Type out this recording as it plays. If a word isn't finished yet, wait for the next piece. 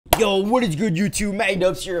Yo, what is good, YouTube? Matty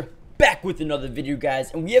Dubs here, back with another video,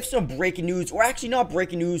 guys, and we have some breaking news, or actually not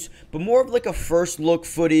breaking news, but more of like a first look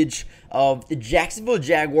footage of the Jacksonville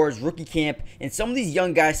Jaguars rookie camp and some of these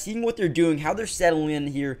young guys, seeing what they're doing, how they're settling in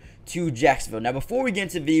here to Jacksonville. Now, before we get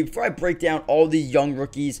into the video, before I break down all the young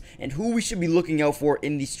rookies and who we should be looking out for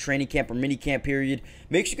in this training camp or mini camp period,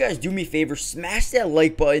 make sure you guys do me a favor, smash that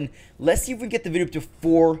like button. Let's see if we can get the video up to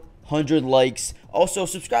 400 likes. Also,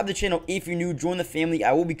 subscribe to the channel if you're new. Join the family.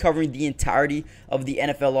 I will be covering the entirety of the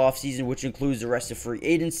NFL offseason, which includes the rest of free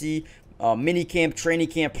agency, mini camp, training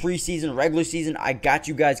camp, preseason, regular season. I got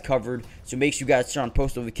you guys covered, so make sure you guys turn on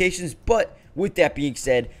post notifications. But with that being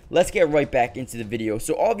said, let's get right back into the video.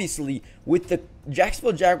 So obviously, with the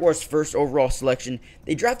Jacksonville Jaguars' first overall selection,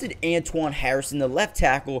 they drafted Antoine Harrison, the left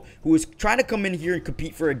tackle, who was trying to come in here and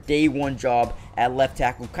compete for a day one job at left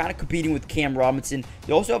tackle, kind of competing with Cam Robinson.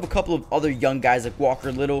 They also have a couple of other young guys like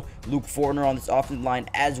Walker Little, Luke Fortner on this offensive line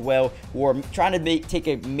as well, who are trying to take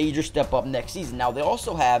a major step up next season. Now, they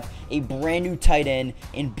also have a brand new tight end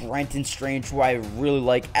in Brenton Strange, who I really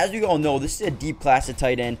like. As we all know, this is a deep class of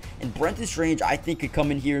tight end, and Brenton Strange, I think, could come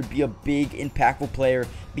in here and be a big, impactful player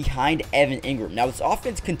behind Evan Ingram. Now, this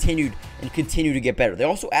offense continued to get better. They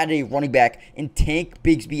also added a running back in Tank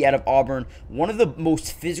Bigsby out of Auburn, one of the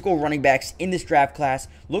most physical running backs in this draft class,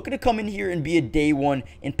 looking to come in here and be a day one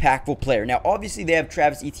impactful player. Now, obviously, they have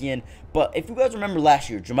Travis Etienne, but if you guys remember last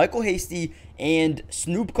year, Jermichael Hasty and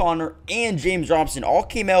Snoop Conner and James Robinson all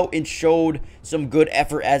came out and showed some good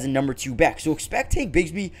effort as a number 2 back. So expect Tank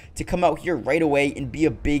Bigsby to come out here right away and be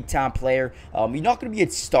a big-time player. He's not going to be a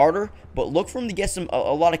starter, but look for him to get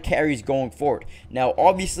a lot of carries going forward. Now,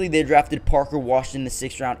 obviously, they drafted Parker Washington in the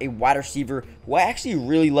 6th round, a wide receiver who I actually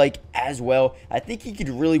really like as well. I think he could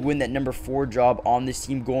really win that number 4 job on this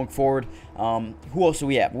team going forward. Who else do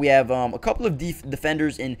we have? We have a couple of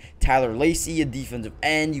defenders in Tyler Lacey, a defensive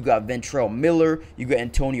end. You got Ventrell Miller. You got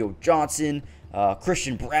Antonio Johnson.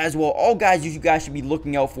 Christian Braswell, all guys you guys should be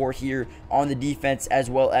looking out for here on the defense, as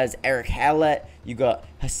well as Eric Hallett. You got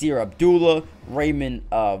Hasir Abdullah, Raymond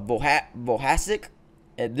Vohasik.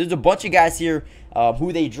 There's a bunch of guys here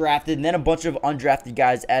who they drafted, and then a bunch of undrafted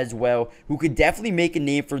guys as well who could definitely make a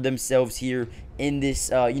name for themselves here in this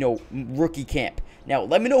rookie camp. Now,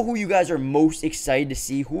 let me know who you guys are most excited to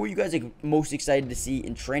see. Who are you guys most excited to see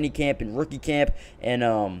in training camp and rookie camp and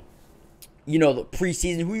the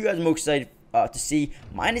preseason? Who are you guys most excited to see?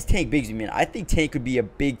 Mine is Tank Bigsby, man. I think Tank could be a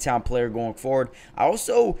big-time player going forward. I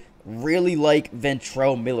also really like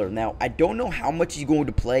Ventrell Miller. Now, I don't know how much he's going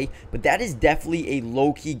to play, but that is definitely a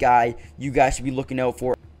low-key guy you guys should be looking out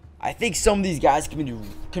for. I think some of these guys can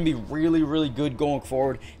be really, really good going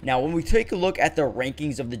forward. Now, when we take a look at the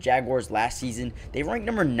rankings of the Jaguars last season, they ranked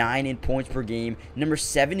number 9 in points per game, number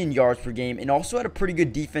 7 in yards per game, and also had a pretty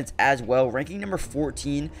good defense as well, ranking number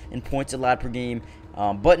 14 in points allowed per game,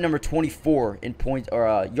 but number 24 in points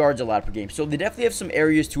or yards allowed per game. So they definitely have some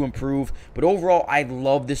areas to improve. But overall, I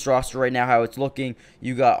love this roster right now, how it's looking.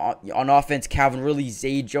 You got on offense, Calvin Ridley,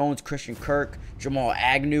 Zay Jones, Christian Kirk, Jamal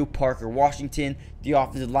Agnew, Parker Washington. The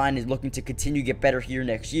offensive line is looking to continue to get better here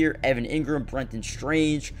next year. Evan Ingram, Brenton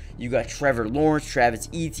Strange. You got Trevor Lawrence, Travis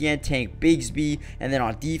Etienne, Tank Bigsby. And then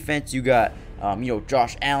on defense, you got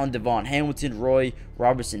Josh Allen, Devon Hamilton, Roy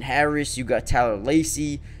Robertson Harris. You got Tyler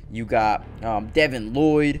Lacey. You got Devin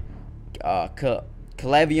Lloyd, Calavion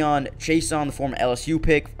Chason, the former LSU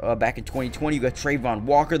pick back in 2020. You got Trayvon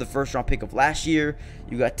Walker, the first-round pick of last year.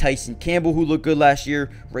 You got Tyson Campbell, who looked good last year.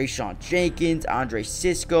 Rayshawn Jenkins, Andre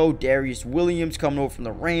Sisco, Darius Williams coming over from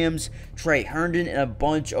the Rams, Trey Herndon, and a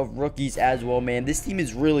bunch of rookies as well, man. This team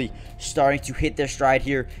is really starting to hit their stride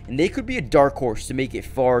here, and they could be a dark horse to make it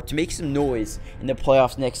far, to make some noise in the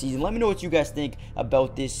playoffs next season. Let me know what you guys think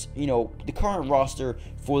about this, the current roster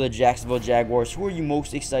for the Jacksonville Jaguars. Who are you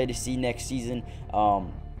most excited to see next season?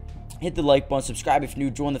 Hit the like button, subscribe if you're new,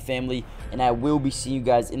 join the family, and I will be seeing you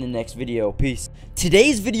guys in the next video. Peace.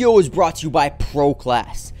 Today's video is brought to you by Pro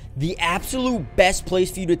Class, the absolute best place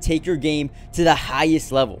for you to take your game to the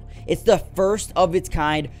highest level. It's the first of its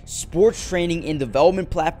kind sports training and development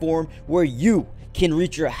platform where you can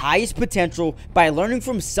reach your highest potential by learning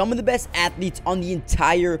from some of the best athletes on the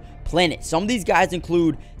entire planet. Some of these guys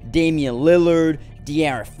include Damian Lillard,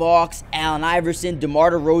 De'Aaron Fox, Allen Iverson,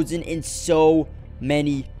 DeMar DeRozan, and so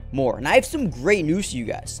many more. And I have some great news for you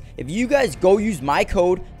guys. If you guys go use my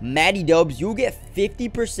code MattyDubs, you'll get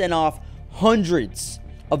 50% off hundreds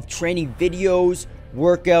of training videos,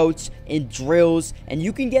 workouts, and drills, and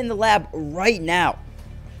you can get in the lab right now.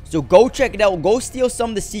 So go check it out. Go steal some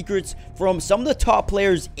of the secrets from some of the top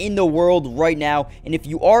players in the world right now. And if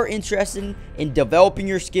you are interested in developing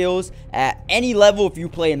your skills at any level, if you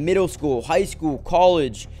play in middle school, high school,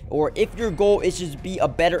 college, or if your goal is just to be a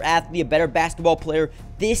better athlete, a better basketball player,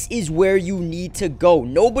 this is where you need to go.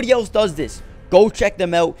 Nobody else does this. Go check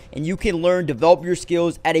them out, and you can learn, develop your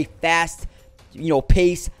skills at a fast,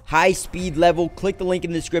 pace, high speed level. Click the link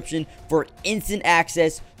in the description for instant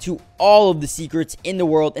access to all of the secrets in the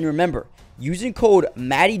world. And remember, using code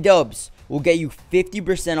MattyDubs will get you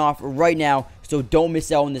 50% off right now, so don't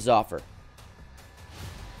miss out on this offer.